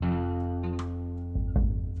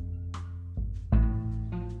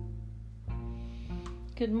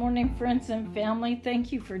Good morning, friends and family.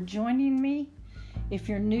 Thank you for joining me. If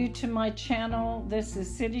you're new to my channel, this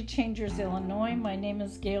is City Changers, Illinois. My name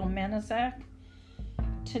is Gail Manizak.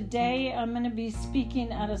 Today, I'm going to be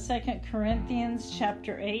speaking out of 2 Corinthians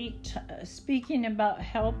chapter 8, speaking about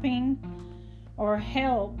helping or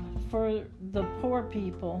help for the poor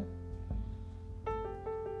people.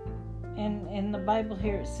 And in the Bible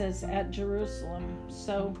here, it says at Jerusalem.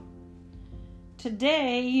 So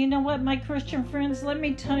today, you know what, my Christian friends, let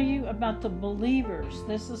me tell you about the believers.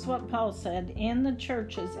 This is what Paul said in the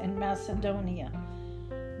churches in Macedonia.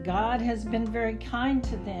 God has been very kind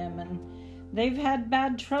to them, and they've had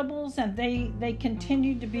bad troubles, and they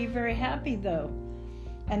continue to be very happy though.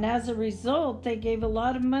 And as a result, they gave a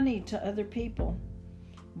lot of money to other people.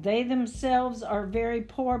 They themselves are very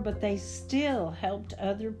poor, but they still helped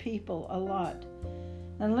other people a lot.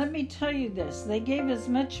 And let me tell you this, they gave as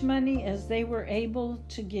much money as they were able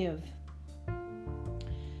to give.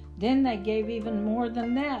 Then they gave even more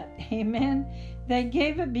than that. Amen. They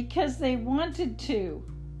gave it because they wanted to.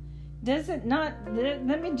 Does it not,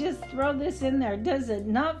 let me just throw this in there. Does it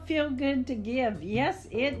not feel good to give? Yes,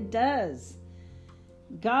 it does.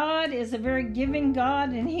 God is a very giving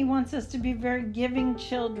God, and He wants us to be very giving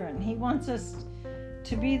children. He wants us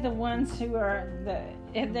to be the ones who are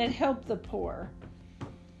that help the poor.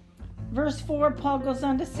 Verse 4, Paul goes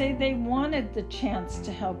on to say they wanted the chance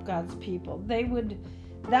to help God's people. That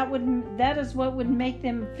is what would make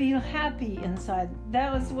them feel happy inside.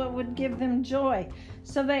 That was what would give them joy.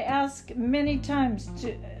 So they asked many times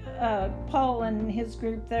to Paul and his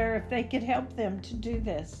group there if they could help them to do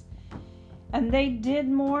this. And they did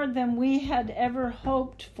more than we had ever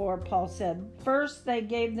hoped for, Paul said. First, they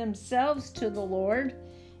gave themselves to the Lord.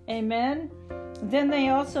 Amen. Then they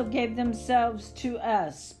also gave themselves to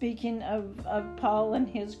us. Speaking of Paul and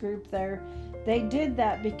his group there, they did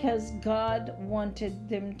that because God wanted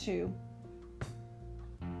them to.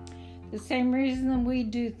 The same reason we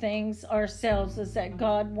do things ourselves is that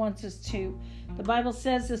God wants us to. The Bible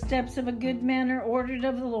says the steps of a good man are ordered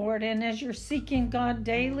of the Lord, and as you're seeking God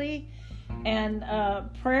daily and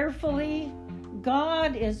prayerfully,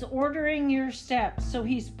 God is ordering your steps. So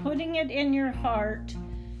He's putting it in your heart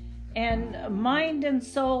and mind and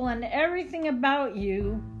soul and everything about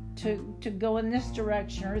you to go in this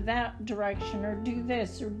direction or that direction, or do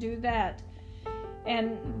this or do that.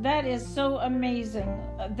 And that is so amazing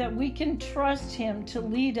that we can trust Him to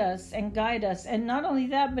lead us and guide us. And not only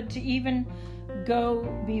that, but to even go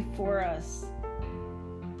before us.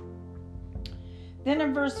 Then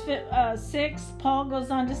in verse 6, Paul goes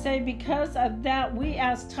on to say, because of that, we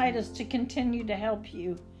ask Titus to continue to help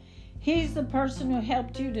you. He's the person who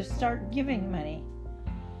helped you to start giving money.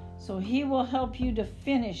 So he will help you to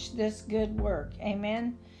finish this good work.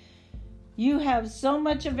 Amen. You have so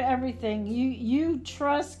much of everything. You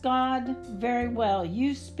trust God very well.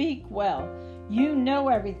 You speak well. You know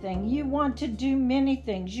everything. You want to do many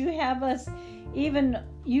things. You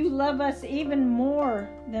love us even more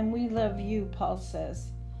than we love you, Paul says.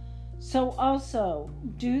 So also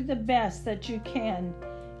do the best that you can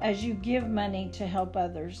as you give money to help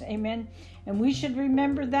others. Amen. And we should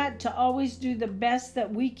remember that, to always do the best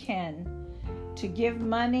that we can to give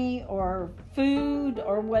money or food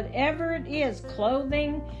or whatever it is,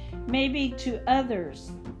 clothing, maybe to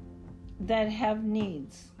others that have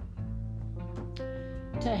needs,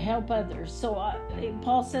 to help others. So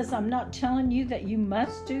Paul says, I'm not telling you that you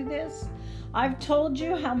must do this. I've told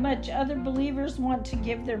you how much other believers want to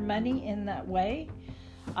give their money in that way.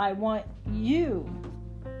 I want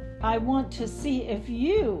to see if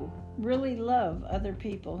you really love other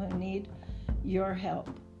people who need your help.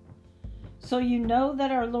 So you know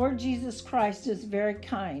that our Lord Jesus Christ is very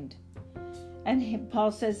kind. And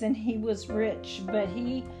Paul says, and He was rich, but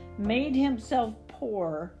He made Himself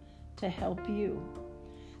poor to help you.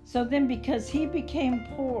 So then, because He became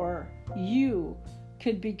poor, you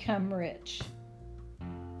could become rich.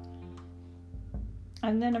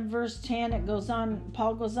 And then in verse 10,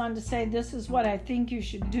 Paul goes on to say, this is what I think you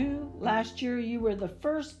should do. Last year, you were the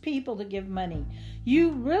first people to give money. You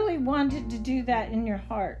really wanted to do that in your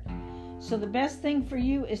heart. So the best thing for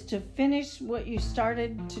you is to finish what you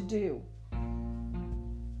started to do.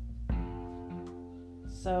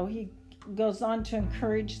 So he goes on to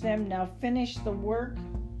encourage them, now finish the work.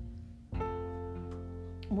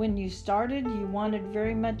 When you started, you wanted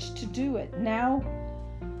very much to do it. Now,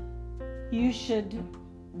 you should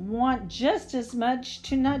want just as much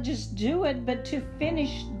to not just do it, but to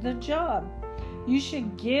finish the job. You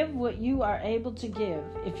should give what you are able to give.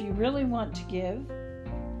 If you really want to give,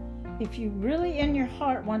 if you really in your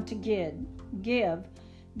heart want to give,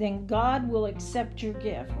 then God will accept your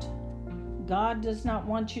gift. God does not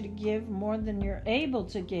want you to give more than you're able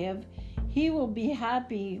to give. He will be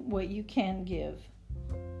happy what you can give.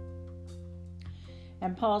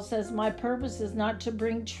 And Paul says, my purpose is not to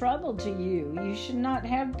bring trouble to you. You should not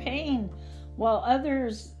have pain while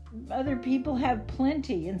other people have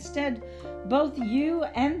plenty. Instead, both you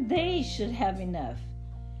and they should have enough.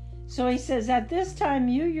 So he says, at this time,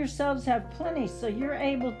 you yourselves have plenty, so you're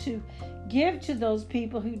able to give to those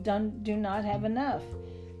people who do not have enough.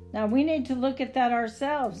 Now, we need to look at that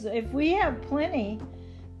ourselves. If we have plenty,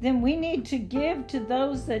 then we need to give to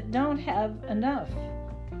those that don't have enough.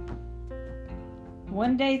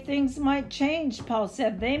 One day things might change, Paul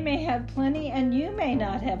said. They may have plenty and you may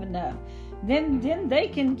not have enough. Then they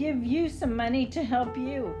can give you some money to help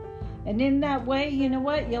you. And in that way, you know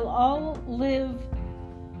what? You'll all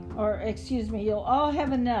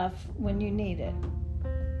have enough when you need it.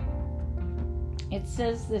 It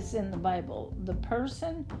says this in the Bible. The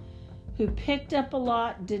person who picked up a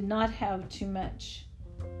lot did not have too much.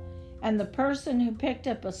 And the person who picked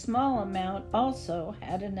up a small amount also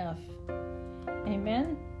had enough.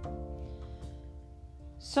 Amen?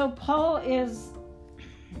 So Paul is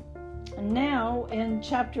now in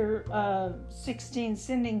chapter 16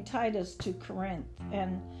 sending Titus to Corinth.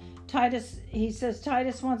 And he says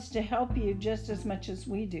Titus wants to help you just as much as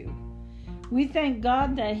we do. We thank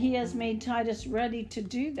God that he has made Titus ready to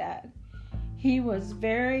do that. He was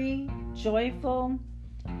very joyful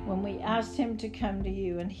when we asked him to come to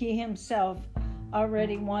you, and he himself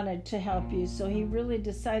already wanted to help you, so he really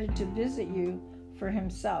decided to visit you for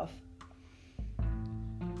himself.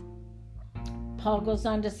 Paul goes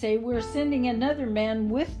on to say, we're sending another man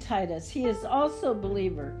with Titus. He is also a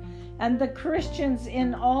believer. And the Christians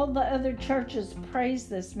in all the other churches praise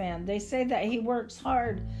this man. They say that he works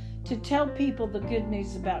hard to tell people the good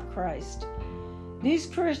news about Christ. These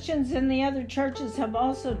Christians in the other churches have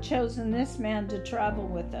also chosen this man to travel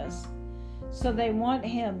with us. So they want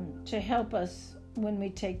him to help us when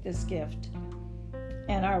we take this gift.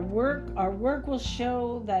 And our work will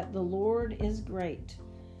show that the Lord is great.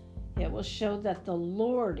 It will show that the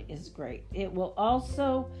Lord is great. It will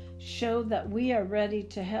also show that we are ready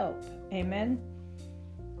to help. Amen.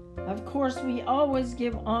 Of course, we always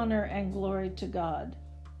give honor and glory to God.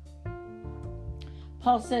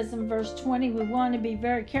 Paul says in verse 20, we want to be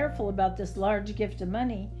very careful about this large gift of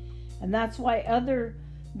money, and that's why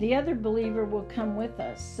the other believer will come with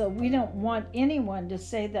us. So we don't want anyone to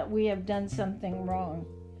say that we have done something wrong.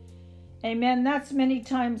 Amen. That's many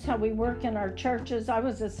times how we work in our churches. I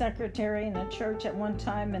was a secretary in a church at one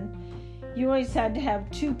time, and you always had to have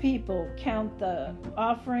 2 people count the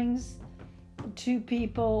offerings, 2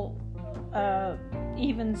 people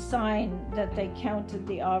even sign that they counted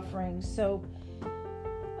the offerings. So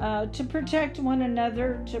to protect one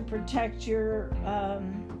another, to protect your,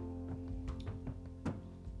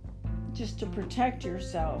 just to protect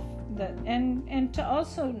yourself, that and to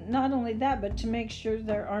also, not only that, but to make sure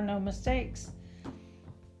there are no mistakes.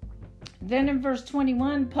 Then in verse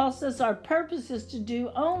 21, Paul says our purpose is to do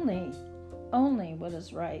only what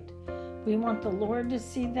is right. We want the Lord to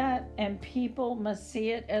see that, and people must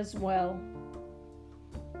see it as well.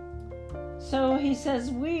 So he says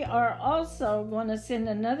we are also going to send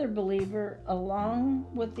another believer along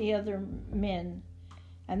with the other men.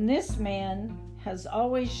 And this man has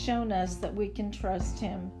always shown us that we can trust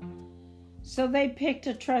him. So they picked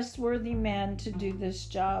a trustworthy man to do this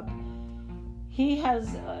job.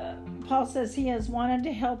 Paul says he has wanted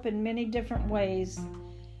to help in many different ways.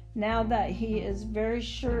 Now that he is very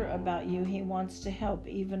sure about you, he wants to help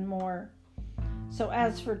even more. So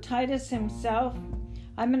as for Titus himself,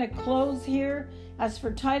 I'm going to close here. As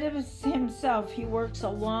for Titus himself, he works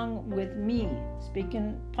along with me.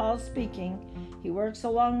 Paul speaking, he works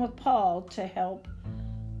along with Paul to help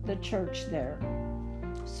the church there.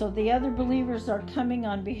 So the other believers are coming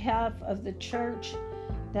on behalf of the church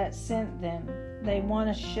that sent them. They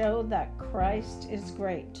want to show that Christ is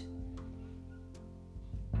great.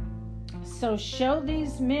 So show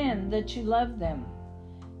these men that you love them.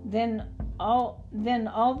 Then all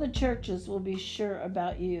the churches will be sure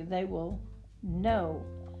about you. They will know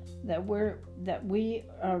that we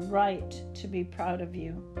are right to be proud of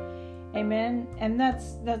you. Amen. And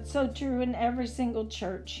that's so true in every single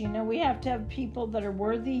church. You know, we have to have people that are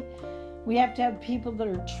worthy. We have to have people that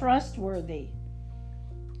are trustworthy.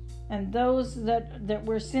 And those that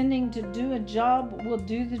we're sending to do a job will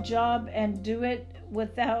do the job and do it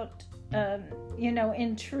without,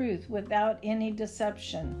 in truth, without any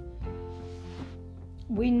deception.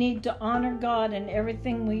 We need to honor God in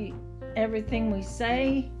everything we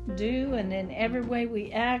say, do, and in every way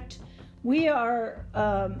we act. We are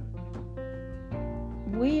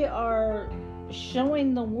we are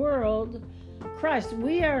showing the world Christ.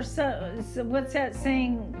 We are, so what's that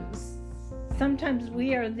saying? Sometimes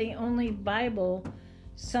we are the only Bible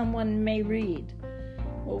someone may read.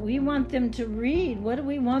 Well, we want them to read. What do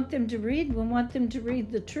we want them to read? We want them to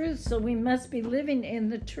read the truth, so we must be living in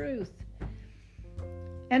the truth.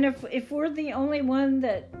 And if we're the only one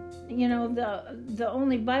that, the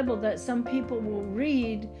only Bible that some people will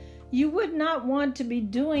read, you would not want to be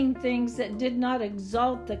doing things that did not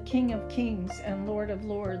exalt the King of Kings and Lord of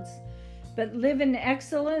Lords, but live in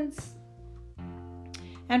excellence.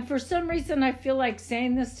 And for some reason, I feel like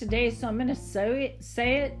saying this today, so I'm going to say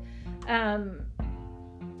it.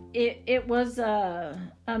 It was a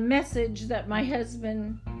message that my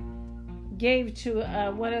husband gave to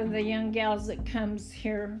one of the young gals that comes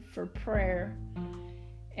here for prayer.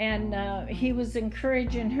 And he was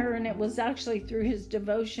encouraging her, and it was actually through his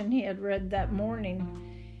devotion he had read that morning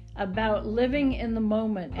about living in the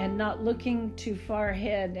moment and not looking too far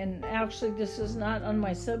ahead. And actually, this is not on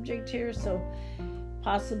my subject here, so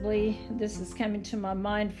possibly this is coming to my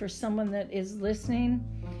mind for someone that is listening.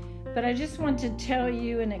 But I just want to tell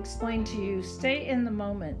you and explain to you, stay in the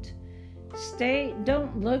moment.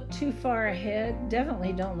 Don't look too far ahead.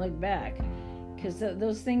 Definitely don't look back, because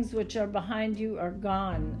those things which are behind you are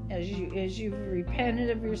gone. As you've repented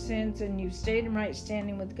of your sins and you've stayed in right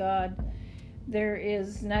standing with God, there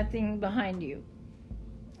is nothing behind you.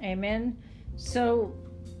 Amen. So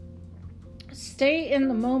stay in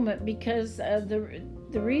the moment, because the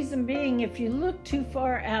reason being, if you look too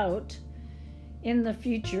far out in the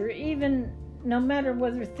future, even no matter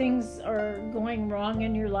whether things are going wrong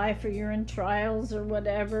in your life or you're in trials or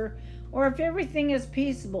whatever, or if everything is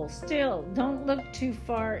peaceable, still don't look too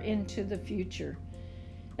far into the future.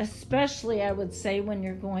 Especially, I would say, when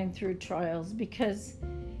you're going through trials, because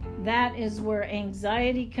that is where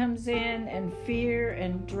anxiety comes in, and fear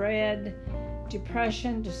and dread,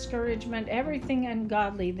 depression, discouragement, everything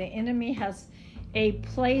ungodly. The enemy has a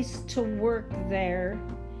place to work there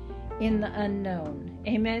in the unknown.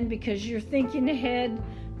 Amen. Because you're thinking ahead.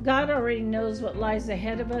 God already knows what lies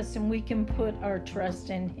ahead of us, and we can put our trust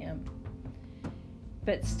in Him.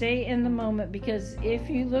 But stay in the moment, because if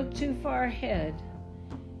you look too far ahead,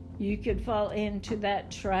 you could fall into that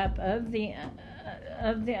trap of the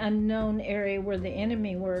unknown area where the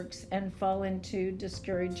enemy works, and fall into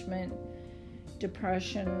discouragement,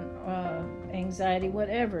 depression, anxiety,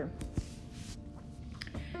 whatever.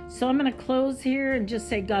 So I'm going to close here and just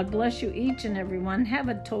say God bless you each and every one. Have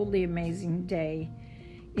a totally amazing day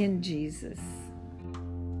in Jesus.